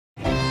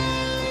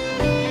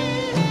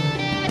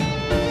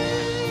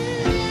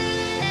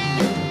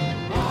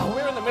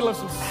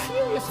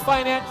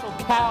financial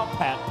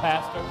cowpat,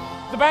 Pastor.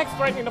 The bank's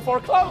threatening to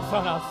foreclose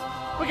on us.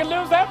 We could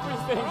lose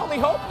everything. Our only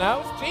hope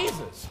now is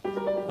Jesus.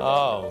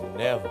 Oh,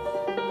 Neville.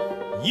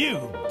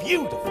 You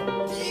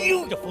beautiful,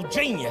 beautiful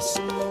genius.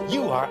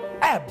 You are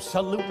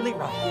absolutely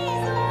right.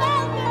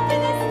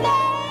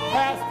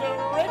 Pastor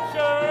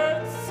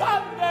Richard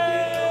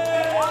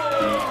Sunday!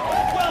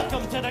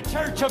 Welcome to the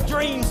Church of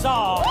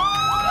DreamSong.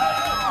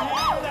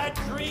 That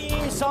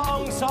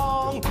DreamSong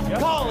song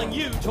calling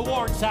you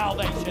toward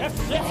salvation. Let's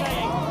sing,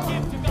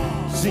 give to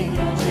God. Sing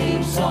a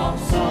DreamSong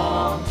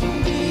song to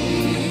me.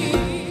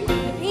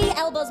 He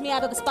elbows me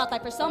out of the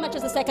spotlight for so much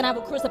as a second, I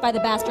will crucify the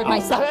bastard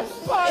myself.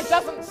 It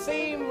doesn't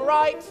seem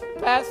right,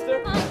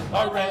 Pastor.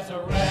 A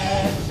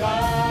resurrection's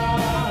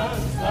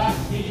the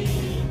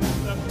key,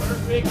 the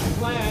perfect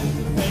plan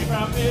to save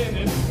our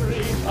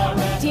ministry.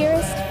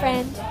 Dearest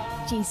friend,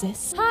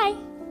 Jesus. Hi,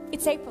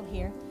 it's April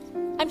here.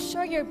 I'm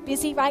sure you're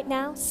busy right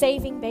now,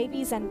 saving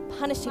babies and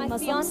punishing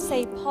Muslims. My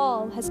fiancé,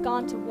 Paul, has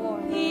gone to war.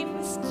 He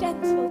was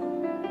gentle.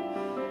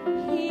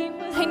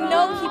 I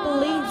know he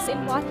believes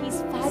in what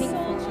he's fighting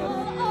for.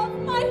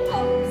 My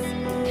hopes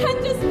can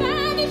just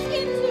vanish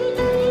into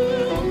the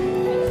gloom.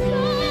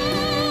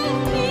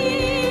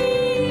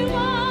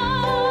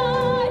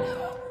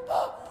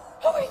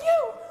 Who are you?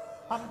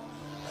 I'm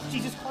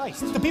Jesus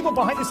Christ. The people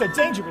behind this are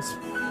dangerous.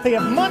 They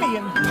have money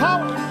and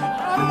power.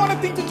 I don't want a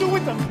thing to do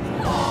with them.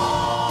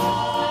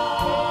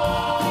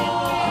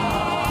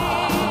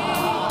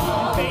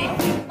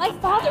 My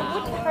father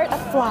wouldn't hurt a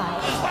fly.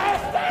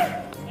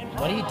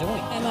 What are you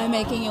doing? Am I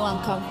making you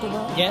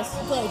uncomfortable? Yes.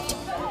 Good.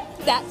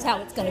 That's how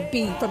it's going to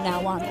be from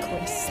now on,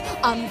 Chris.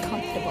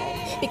 Uncomfortable.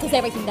 Because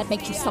everything that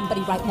makes you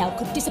somebody right now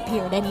could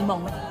disappear at any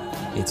moment.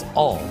 It's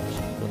all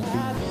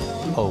gonna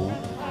be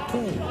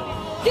okay.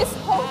 This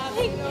whole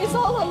thing is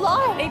all a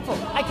lie. April,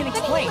 I can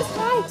explain. And he was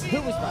right.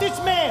 Who was right? This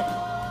man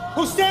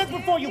who stands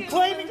before you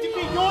claiming to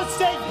be your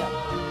savior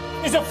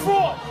is a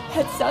fraud.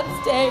 At some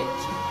stage,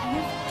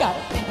 you've got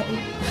to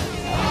pay.